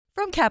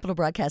From Capital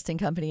Broadcasting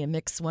Company and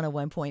Mix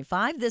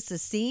 101.5, this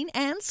is Scene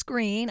and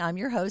Screen. I'm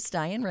your host,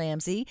 Diane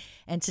Ramsey,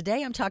 and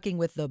today I'm talking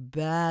with the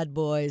bad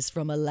boys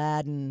from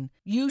Aladdin.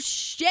 You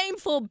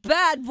shameful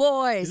bad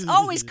boys,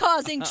 always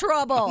causing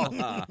trouble.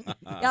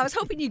 I was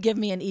hoping you'd give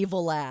me an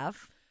evil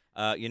laugh.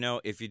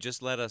 If you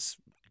just let us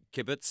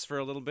kibitz for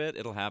a little bit,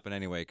 it'll happen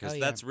anyway, because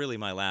that's really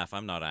my laugh.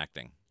 I'm not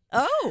acting.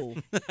 Oh.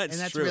 And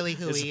that's true. really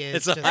who he is.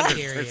 It's just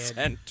 100%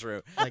 period.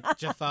 true. Like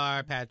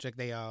Jafar, Patrick,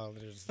 they're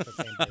the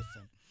same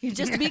person.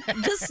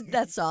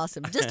 That's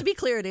awesome. Just to be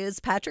clear, it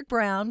is Patrick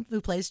Brown who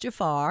plays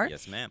Jafar.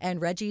 Yes, ma'am.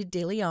 And Reggie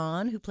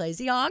DeLeon who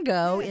plays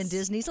Iago in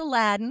Disney's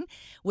Aladdin,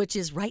 which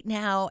is right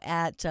now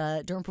at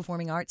Durham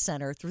Performing Arts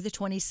Center through the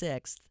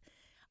 26th.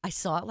 I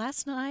saw it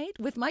last night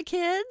with my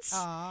kids.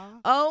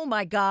 Aww. Oh,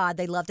 my God.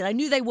 They loved it. I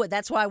knew they would.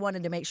 That's why I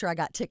wanted to make sure I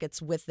got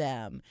tickets with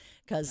them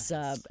because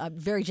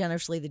very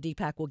generously the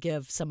DPAC will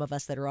give some of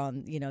us that are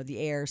on the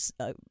air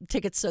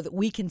tickets so that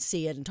we can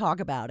see it and talk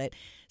about it.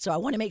 So I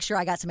want to make sure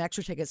I got some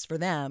extra tickets for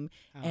them.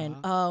 And,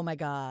 oh, my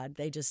God,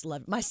 they just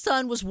loved it. My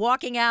son was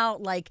walking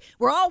out like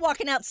we're all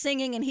walking out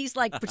singing, and he's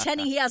like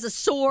pretending he has a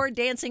sword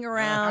dancing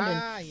around.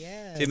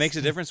 Yes. See, it makes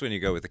a difference when you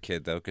go with a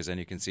kid, though, because then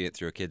you can see it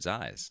through a kid's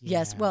eyes.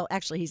 Yes, well,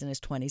 actually, he's in his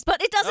 20s,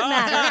 but it doesn't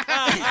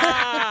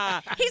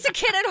matter. He's a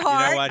kid at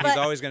heart. You know what? He's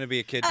always going to be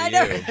a kid to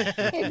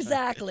you.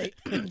 Exactly.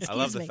 I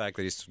love the fact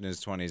that he's in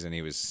his 20s and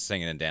he was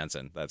singing and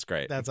dancing. That's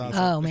great. That's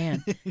awesome. Oh,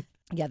 man.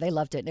 Yeah, they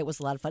loved it, and it was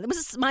a lot of fun. It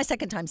was my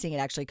second time seeing it,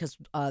 actually, because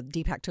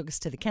DPAC took us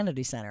to the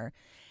Kennedy Center.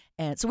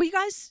 And so were you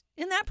guys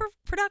in that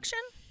production?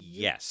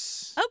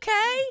 Yes.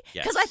 Okay.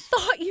 Yes. Because I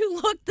thought you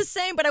looked the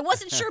same, but I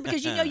wasn't sure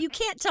because, you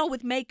can't tell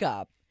with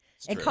makeup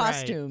and true.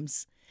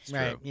 costumes.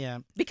 Right, yeah.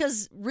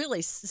 Because really,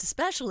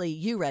 especially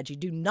you, Reggie,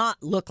 do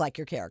not look like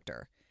your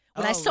character.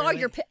 When I saw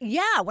really?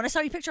 when I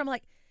saw your picture, I'm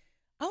like,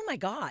 oh my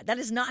God, that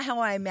is not how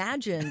I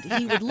imagined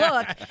he would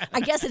look. I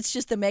guess it's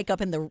just the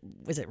makeup and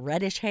was it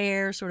reddish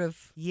hair, sort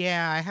of?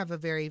 Yeah, I have a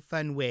very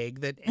fun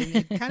wig and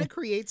it kind of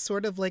creates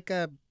sort of like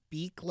a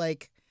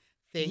beak-like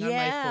thing on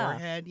my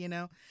forehead,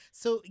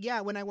 So,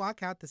 yeah, when I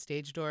walk out the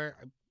stage door,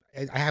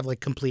 I have like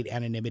complete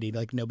anonymity,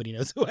 like nobody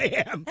knows who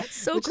I am. That's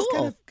so which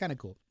cool. is kind of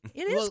cool.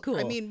 It is cool.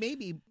 I mean,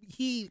 maybe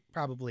he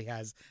probably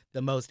has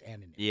the most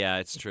anonymity. Yeah,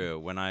 it's true.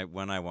 When I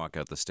walk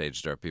out the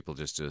stage door, people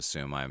just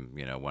assume I'm,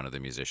 one of the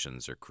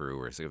musicians or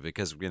crew or something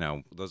because,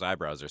 those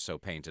eyebrows are so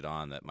painted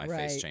on that my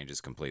face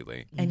changes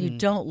completely. And you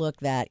don't look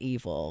that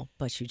evil,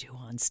 but you do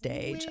on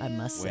stage, I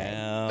must say.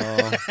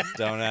 Well,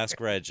 don't ask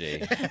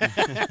Reggie.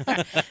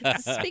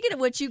 Speaking of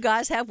which, you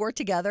guys have worked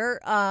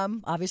together,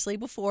 obviously,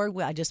 before.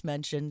 I just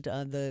mentioned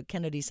the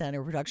Kennedy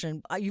Center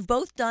production. You've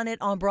both done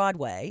it on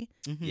Broadway.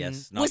 Mm-hmm.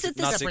 Yes. Was it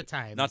the separate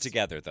times? Not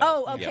together, though.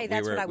 Oh, okay, yeah,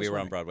 that's what I was We were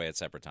on wondering. Broadway at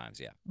separate times,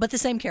 yeah. But the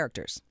same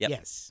characters. Yep.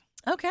 Yes.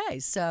 Okay,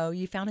 so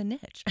you found a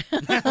niche.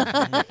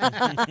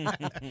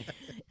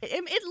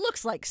 It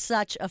looks like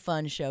such a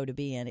fun show to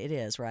be in. It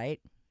is, right?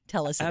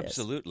 Tell us it is.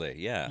 Absolutely,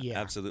 yeah.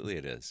 Absolutely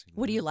it is.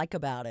 What do you like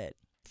about it?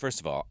 First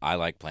of all, I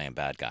like playing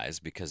bad guys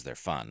because they're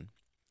fun.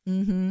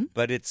 Mm-hmm.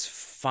 But it's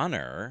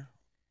funner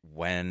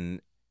when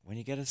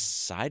you get a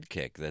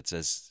sidekick that's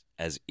as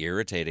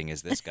irritating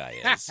as this guy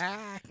is.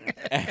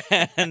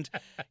 And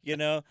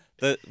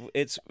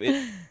it's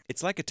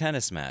like a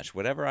tennis match.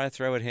 Whatever I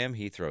throw at him,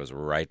 he throws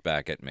right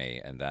back at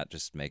me, and that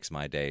just makes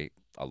my day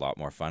a lot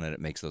more fun, and it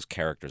makes those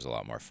characters a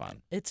lot more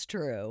fun. It's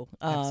true.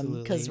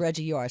 Absolutely. Because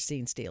Reggie, you are a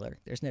scene stealer.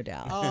 There's no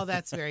doubt. Oh,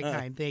 that's very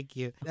kind. Thank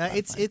you.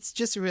 It's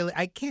just really,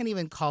 I can't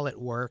even call it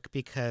work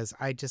because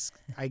I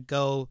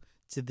go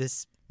to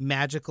this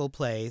magical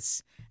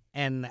place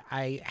and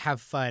I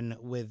have fun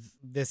with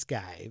this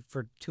guy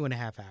for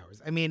 2.5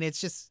 hours. I mean, it's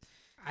just,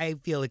 I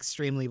feel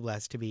extremely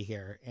blessed to be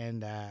here.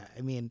 And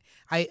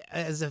I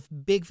as a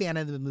big fan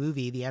of the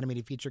movie, the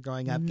animated feature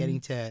growing up, getting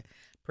to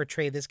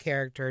portray this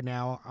character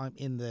now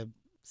in the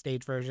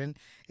stage version,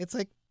 it's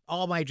like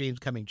all my dreams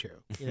coming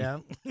true,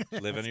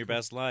 Living your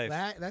best life.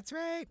 That's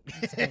right.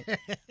 Well,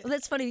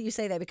 that's funny that you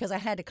say that because I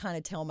had to kind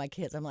of tell my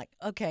kids, I'm like,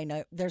 okay,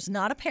 no, there's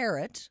not a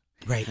parrot.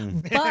 Right.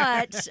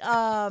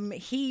 But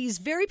he's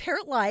very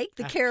parrot-like,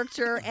 the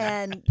character,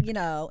 and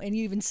and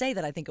you even say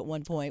that, I think, at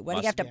one point. Why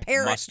do you have to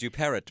parrot? Must you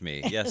parrot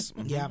me? Yes.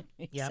 Yeah.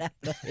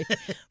 Exactly.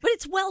 But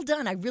it's well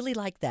done. I really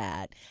like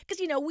that. Because,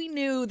 we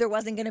knew there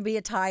wasn't going to be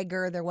a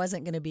tiger, there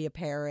wasn't going to be a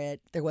parrot,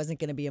 there wasn't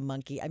going to be a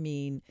monkey. I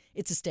mean,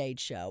 it's a stage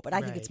show, but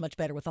I think it's much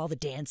better with all the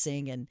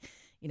dancing and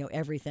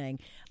everything.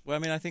 Well, I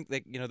mean, I think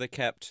they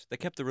kept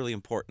the really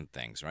important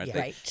things, right?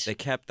 Yeah. They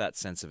kept that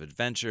sense of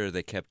adventure.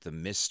 They kept the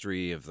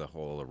mystery of the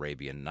whole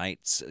Arabian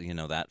Nights,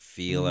 that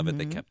feel of it.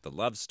 They kept the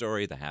love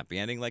story, the happy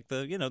ending, like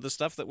the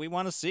stuff that we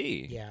want to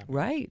see. Yeah.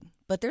 Right.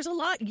 But there's a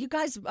lot. You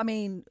guys, I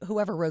mean,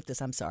 whoever wrote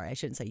this, I'm sorry, I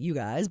shouldn't say you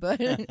guys, but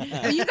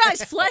you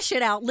guys flesh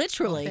it out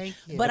literally. Thank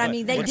you. But I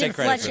mean, they We'll did take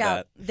credit flesh for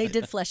out. that. They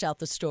did flesh out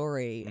the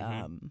story.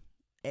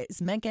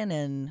 It's Mencken,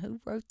 and who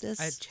wrote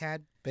this?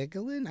 Chad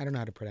Bigelow? I don't know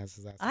how to pronounce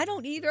his last name. I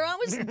don't either. I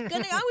was depending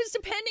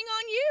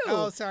on you.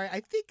 Oh, sorry. I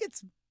think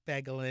it's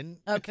Begelin.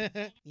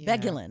 Okay. Yeah.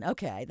 Begulin.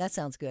 Okay, that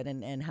sounds good.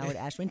 And Howard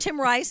Ashman. Tim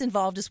Rice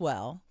involved as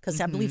well,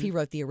 because I believe he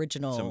wrote the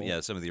original. Some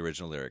of the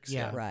original lyrics.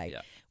 Yeah. Right.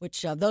 Yeah.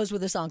 Which those were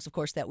the songs, of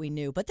course, that we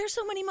knew. But there's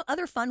so many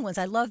other fun ones.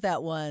 I love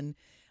that one.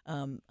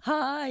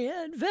 High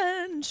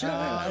Adventure.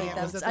 Oh,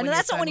 yeah. Was that the I one know your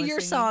that's not son one of was your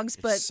singing? songs,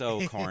 but It's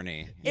so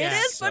corny. Yeah.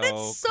 it is, but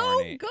it's so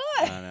corny. good.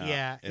 I know.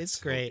 Yeah, it's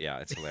great. Yeah,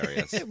 it's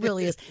hilarious. It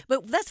really is.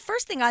 But that's the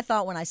first thing I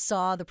thought when I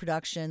saw the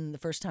production the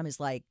first time is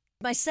like,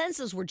 my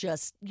senses were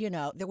just,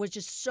 there was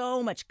just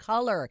so much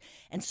color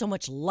and so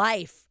much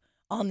life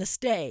on the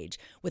stage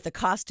with the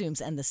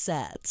costumes and the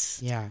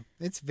sets. Yeah,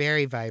 it's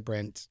very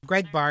vibrant.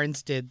 Greg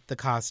Barnes did the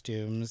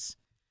costumes,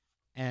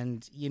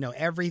 and,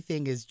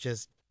 everything is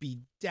just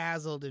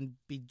bedazzled and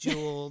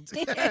bejeweled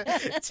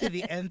to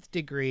the nth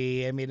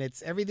degree. I mean,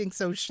 everything's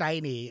so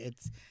shiny.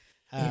 It's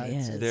so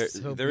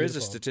there is a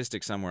beautiful.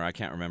 statistic somewhere, I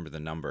can't remember the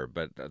number,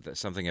 but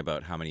something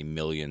about how many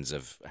millions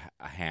of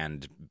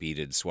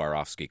hand-beaded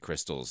Swarovski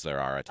crystals there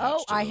are attached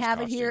Oh, to I those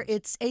have it here. costumes.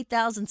 It's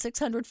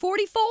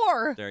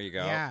 8,644. There you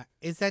go. Yeah,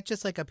 is that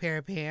just like a pair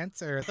of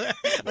pants or? No,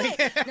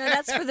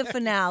 that's for the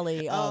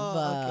finale of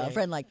Oh, okay. A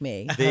Friend Like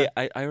Me.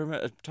 I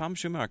remember Tom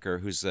Schumacher,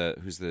 who's the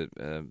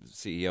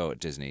CEO at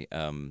Disney,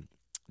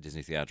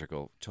 Disney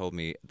Theatrical, told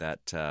me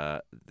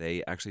that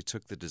they actually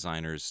took the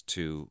designers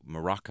to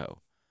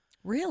Morocco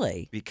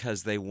Really?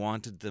 because they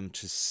wanted them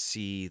to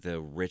see the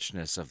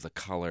richness of the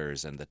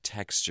colors and the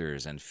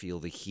textures and feel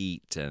the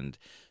heat and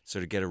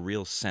sort of get a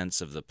real sense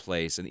of the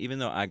place. And even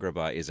though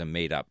Agrabah is a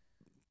made-up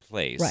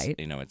place, Right.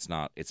 it's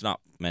not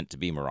meant to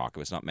be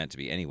Morocco. It's not meant to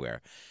be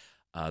anywhere.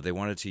 They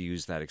wanted to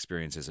use that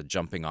experience as a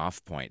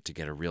jumping-off point to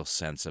get a real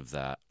sense of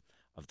the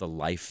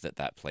life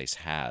that place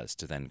has,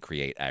 to then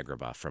create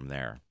Agrabah from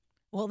there.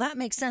 Well, that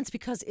makes sense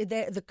because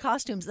the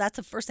costumes, that's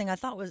the first thing I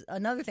thought was.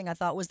 Another thing I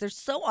thought was they're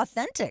so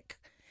authentic.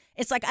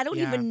 It's like I don't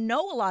even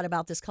know a lot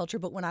about this culture,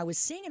 but when I was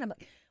seeing it, I'm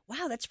like,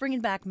 wow, that's bringing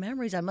back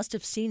memories. I must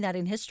have seen that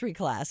in history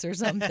class or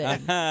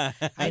something.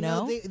 I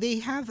know they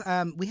have.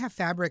 We have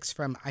fabrics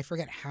from I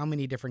forget how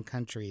many different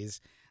countries,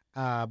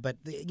 but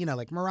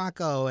like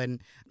Morocco and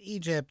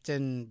Egypt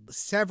and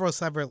several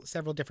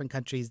different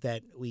countries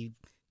that we've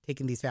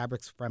taken these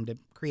fabrics from to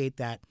create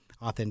that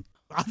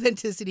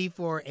authenticity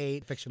for a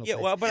fictional place.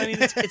 Well, but I mean,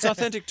 it's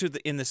authentic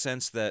in the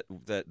sense that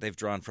they've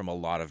drawn from a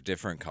lot of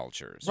different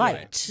cultures,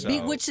 Right. So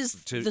Which is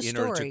the in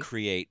order to story.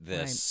 create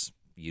this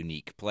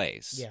unique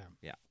place.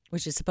 Yeah.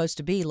 Which is supposed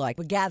to be like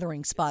a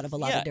gathering spot of a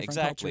lot of different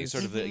exactly. cultures.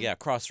 Sort of the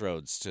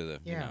crossroads to the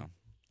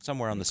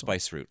somewhere on the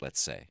spice route,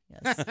 let's say.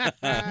 Yes.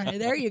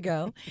 There you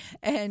go.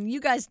 And you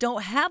guys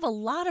don't have a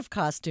lot of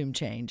costume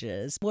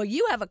changes. Well,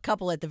 you have a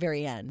couple at the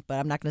very end, but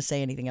I'm not going to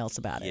say anything else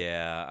about it.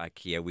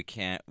 Yeah, we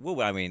can't.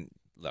 Well, I mean,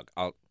 look,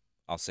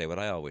 I'll say what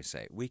I always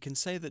say. We can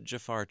say that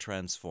Jafar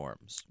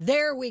transforms.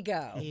 There we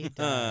go. He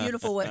does.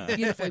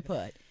 Beautifully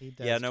put. He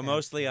does Yeah, no, transform.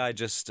 mostly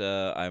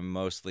I'm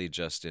mostly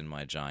just in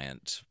my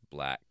giant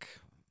black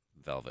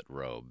velvet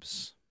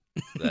robes.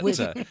 That's,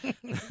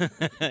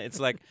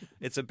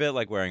 it's a bit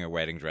like wearing a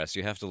wedding dress.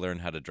 You have to learn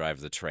how to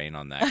drive the train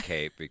on that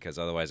cape because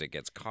otherwise it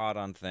gets caught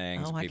on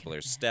things. Oh, I People can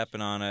are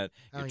stepping on it.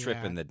 You're Oh,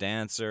 tripping yeah. the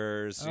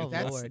dancers. Oh,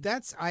 Lord.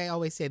 That's I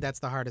always say that's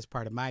the hardest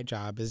part of my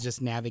job is just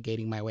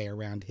navigating my way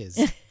around his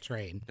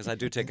train. Because I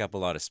do take up a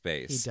lot of He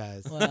space.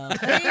 does. Well,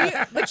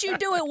 but you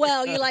do it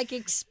well. You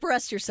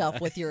express yourself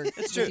with your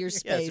It's true. with your Yes,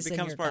 space. it and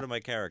becomes your part of my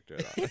character.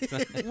 Though.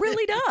 It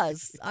really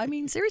does. I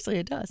mean, seriously,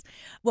 it does.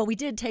 Well, we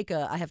did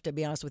I have to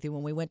be honest with you,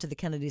 when we went to the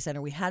Kennedy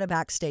Center, we had a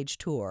backstage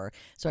tour.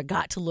 So I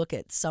got to look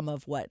at some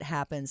of what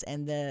happens.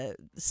 And the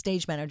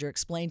stage manager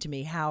explained to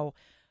me how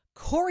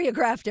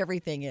choreographed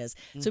everything is.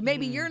 So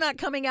maybe you're not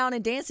coming out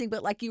and dancing,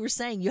 but like you were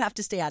saying, you have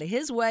to stay out of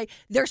his way.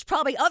 There's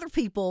probably other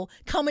people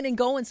coming and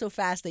going so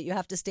fast that you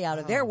have to stay out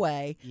of their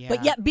way, but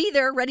yeah. yet be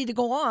there ready to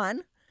go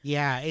on.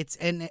 Yeah,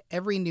 and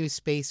every new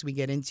space we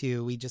get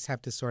into, we just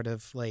have to sort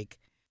of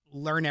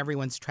learn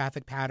everyone's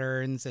traffic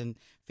patterns and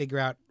figure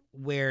out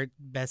where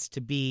best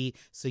to be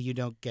so you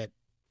don't get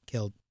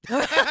killed.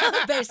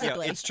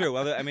 Basically. Yeah, it's true.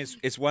 Well, I mean,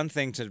 it's one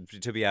thing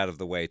to be out of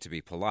the way to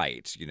be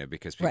polite,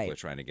 because people Right. are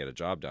trying to get a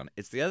job done.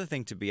 It's the other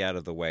thing to be out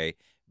of the way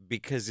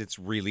because it's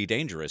really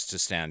dangerous to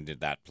stand in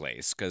that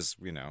place because,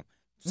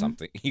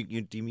 something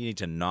you need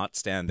to not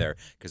stand there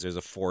because there's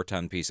a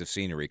 4-ton piece of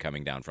scenery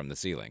coming down from the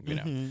ceiling,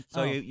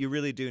 So Oh. you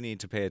really do need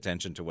to pay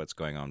attention to what's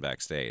going on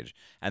backstage.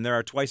 And there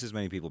are twice as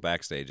many people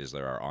backstage as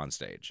there are on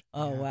stage.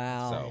 Oh,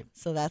 wow.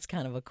 So that's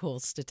kind of a cool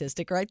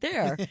statistic right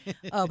there.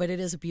 Oh, but it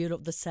is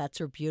beautiful. The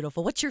sets are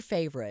beautiful. What's your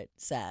favorite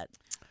set?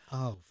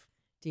 Oh,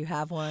 Do you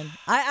have one?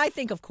 I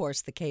think, of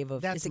course, the Cave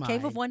of... That's is it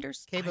Cave mine. of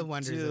Wonders? Cave of I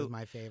Wonders do. is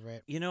my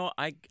favorite.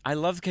 I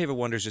love Cave of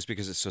Wonders just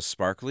because it's so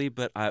sparkly.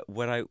 But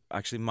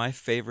my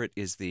favorite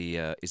is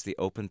the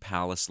open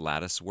palace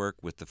lattice work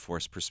with the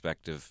forced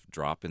perspective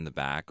drop in the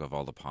back of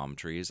all the palm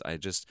trees. I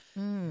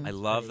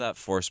love that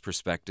forced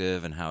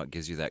perspective and how it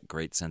gives you that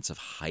great sense of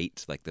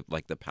height. Like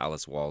the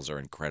palace walls are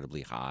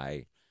incredibly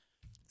high.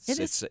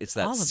 It's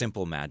that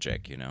simple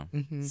magic, you know.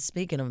 Mm-hmm.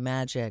 Speaking of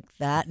magic,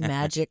 that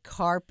magic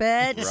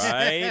carpet.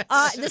 Right?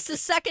 This is the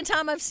second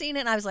time I've seen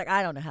it, and I was like,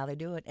 I don't know how they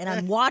do it. And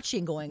I'm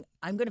watching going,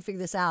 I'm going to figure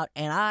this out,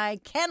 and I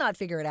cannot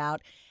figure it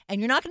out. And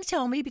you're not going to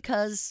tell me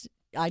because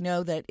I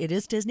know that it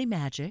is Disney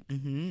magic.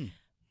 Mm-hmm.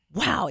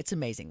 Wow, it's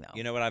amazing, though.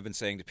 You know what I've been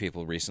saying to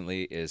people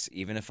recently is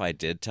even if I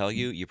did tell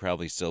you, you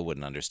probably still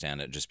wouldn't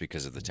understand it just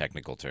because of the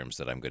technical terms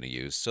that I'm going to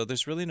use. So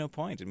there's really no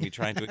point in me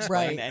trying to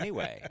explain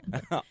anyway,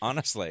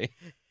 honestly.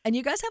 And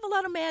you guys have a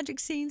lot of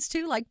magic scenes,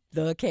 too, like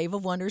the Cave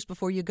of Wonders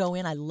before you go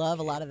in. I love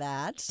a lot of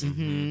that.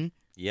 Mm-hmm.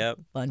 Yep.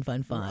 Fun.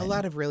 A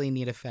lot of really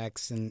neat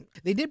effects. And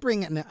they did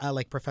bring in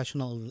like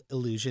professional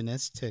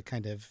illusionists to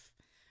kind of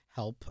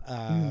help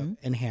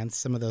enhance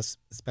some of those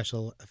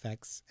special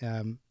effects.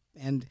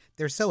 And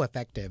they're so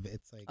effective.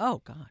 It's like,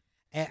 oh, God.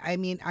 I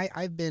mean,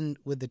 I've been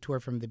with the tour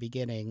from the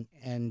beginning,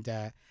 and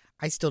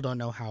I still don't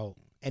know how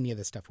any of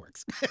this stuff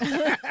works.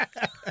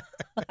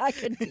 I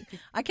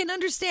can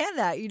understand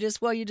that. You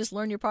just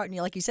learn your part, and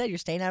like you said, you're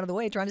staying out of the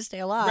way, trying to stay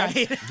alive.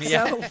 Right.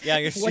 Yeah. What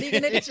are you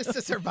going to do? It's just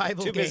a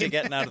survival Too busy game.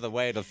 getting out of the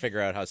way to figure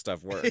out how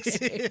stuff works.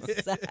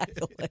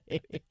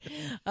 Exactly.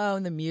 Oh,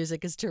 and the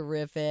music is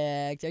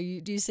terrific. Do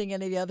you sing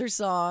any of the other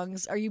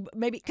songs? Are you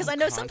maybe because I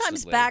know sometimes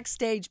Constantly.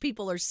 backstage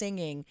people are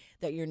singing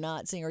that you're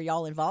not singing. Are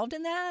y'all involved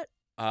in that?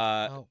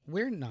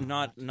 We're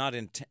not. Not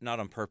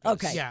on purpose.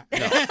 Okay. Yeah.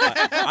 No,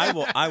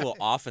 I will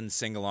often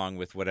sing along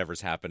with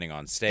whatever's happening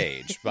on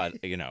stage,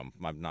 but you know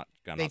I'm not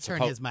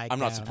his mic I'm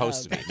not down.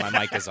 supposed to be. My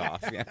mic is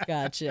off. Yeah.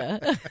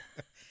 Gotcha.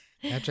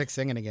 Patrick's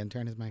singing again.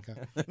 Turn his mic off.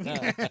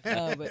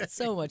 Oh, but it's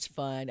so much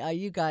fun.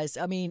 You guys,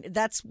 I mean,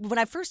 that's when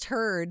I first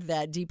heard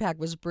that DPAC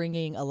was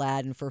bringing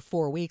Aladdin for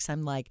 4 weeks.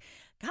 I'm like,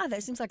 God,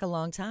 that seems like a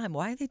long time.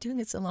 Why are they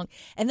doing it so long?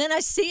 And then I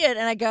see it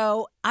and I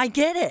go, I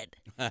get it.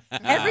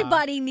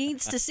 Everybody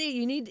needs to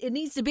see it. It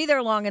needs to be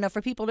there long enough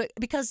for people to,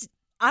 because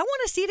I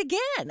want to see it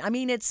again. I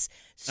mean, it's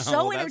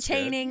so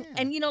entertaining.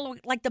 And, you know,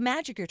 like the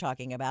magic you're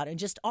talking about and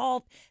just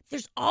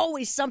there's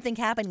always something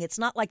happening. It's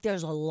not like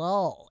there's a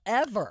lull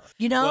ever,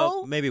 you know?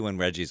 Well, maybe when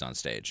Reggie's on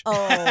stage.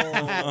 Oh,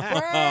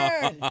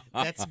 burn.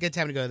 That's a good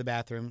time to go to the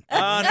bathroom.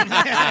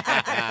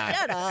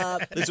 Shut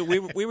up. Listen,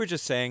 we were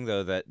just saying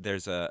though that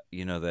there's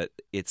that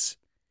it's.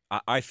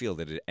 I feel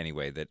that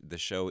that the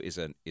show is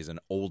an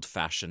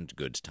old-fashioned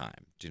good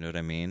time. Do you know what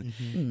I mean?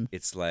 Mm-hmm.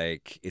 It's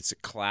like it's a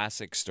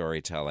classic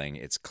storytelling.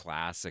 It's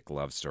classic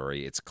love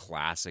story. It's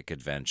classic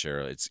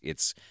adventure.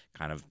 It's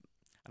kind of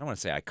I don't want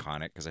to say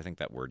iconic because I think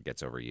that word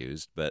gets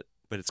overused, but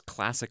it's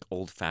classic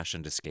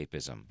old-fashioned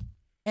escapism.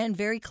 And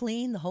very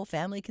clean. The whole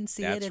family can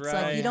see it. That's It's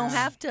right. like you don't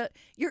have to.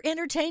 You're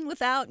entertained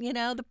without,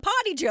 the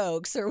potty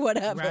jokes or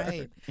whatever.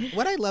 Right.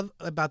 What I love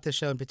about the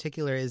show in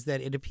particular is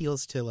that it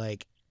appeals to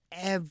like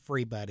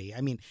everybody.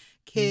 I mean,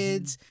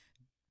 kids,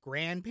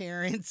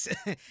 grandparents,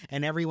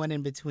 and everyone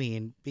in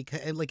between.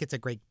 Because like it's a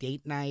great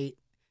date night,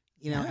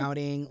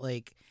 outing.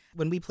 Like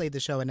when we played the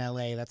show in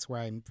LA, that's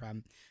where I'm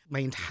from. My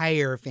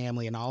entire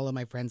family and all of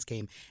my friends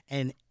came,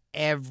 and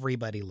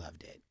everybody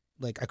loved it,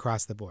 like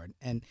across the board.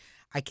 And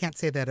I can't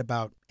say that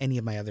about any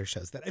of my other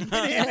shows that I've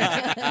been in.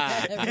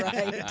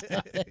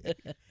 Right.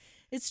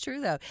 It's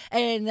true, though.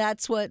 And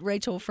that's what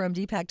Rachel from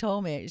DPAC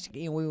told me.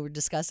 We were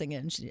discussing it,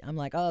 and I'm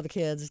like, oh, the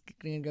kids are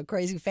going to go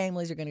crazy.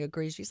 Families are going to go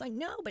crazy. She's like,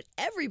 no, but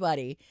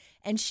everybody.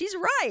 And she's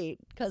right,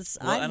 because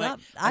I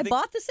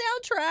bought the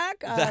soundtrack.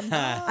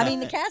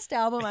 The cast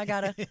album. I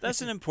got to.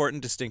 That's an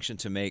important distinction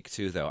to make,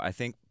 too, though. I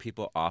think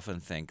people often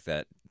think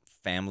that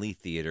family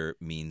theater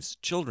means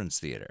children's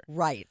theater.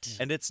 Right.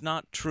 And it's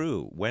not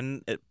true.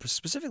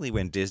 Specifically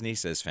when Disney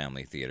says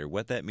family theater,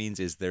 what that means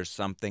is there's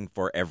something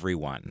for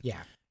everyone.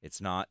 Yeah. It's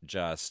not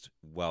just,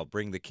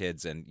 bring the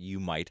kids and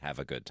you might have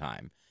a good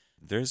time.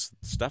 There's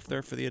stuff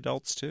there for the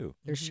adults, too.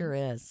 There sure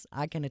is.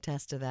 I can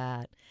attest to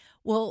that.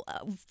 Well,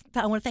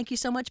 I want to thank you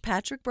so much,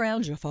 Patrick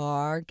Brown,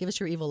 Jafar. Give us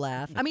your evil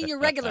laugh. I mean, your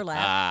regular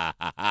laugh.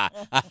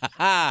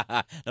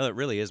 No, it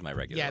really is my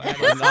regular Yeah,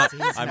 laugh. that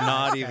is- I'm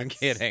not even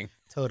kidding.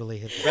 Totally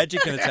his. Reggie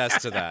can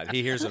attest to that.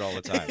 He hears it all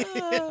the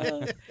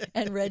time.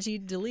 And Reggie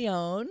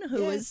DeLeon,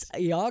 who is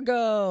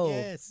Iago,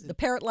 Yes. the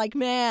parrot-like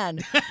man.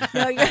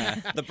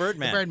 The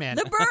Birdman. The Birdman.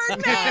 The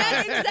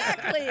Birdman,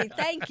 exactly.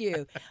 Thank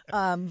you.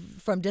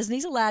 From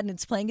Disney's Aladdin,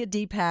 it's playing at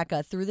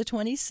DPAC through the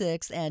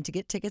 26th. And to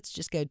get tickets,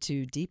 just go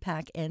to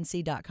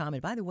dpacnc.com.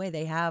 And by the way,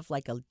 they have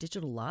like a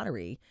digital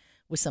lottery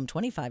with some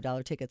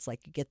 $25 tickets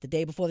like you get the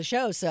day before the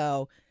show.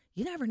 So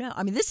you never know.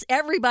 I mean,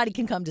 everybody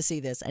can come to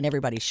see this, and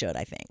everybody should,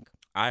 I think.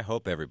 I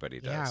hope everybody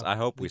does. Yeah, I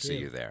hope we we see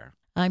do. you there.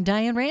 I'm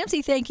Diane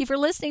Ramsey. Thank you for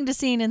listening to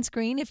Scene and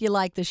Screen. If you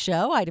like the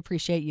show, I'd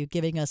appreciate you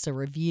giving us a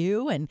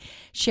review and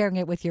sharing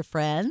it with your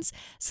friends.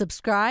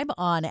 Subscribe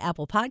on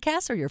Apple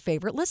Podcasts or your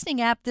favorite listening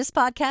app. This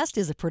podcast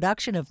is a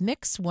production of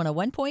Mix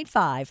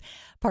 101.5,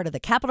 part of the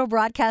Capital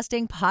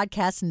Broadcasting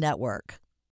Podcast Network.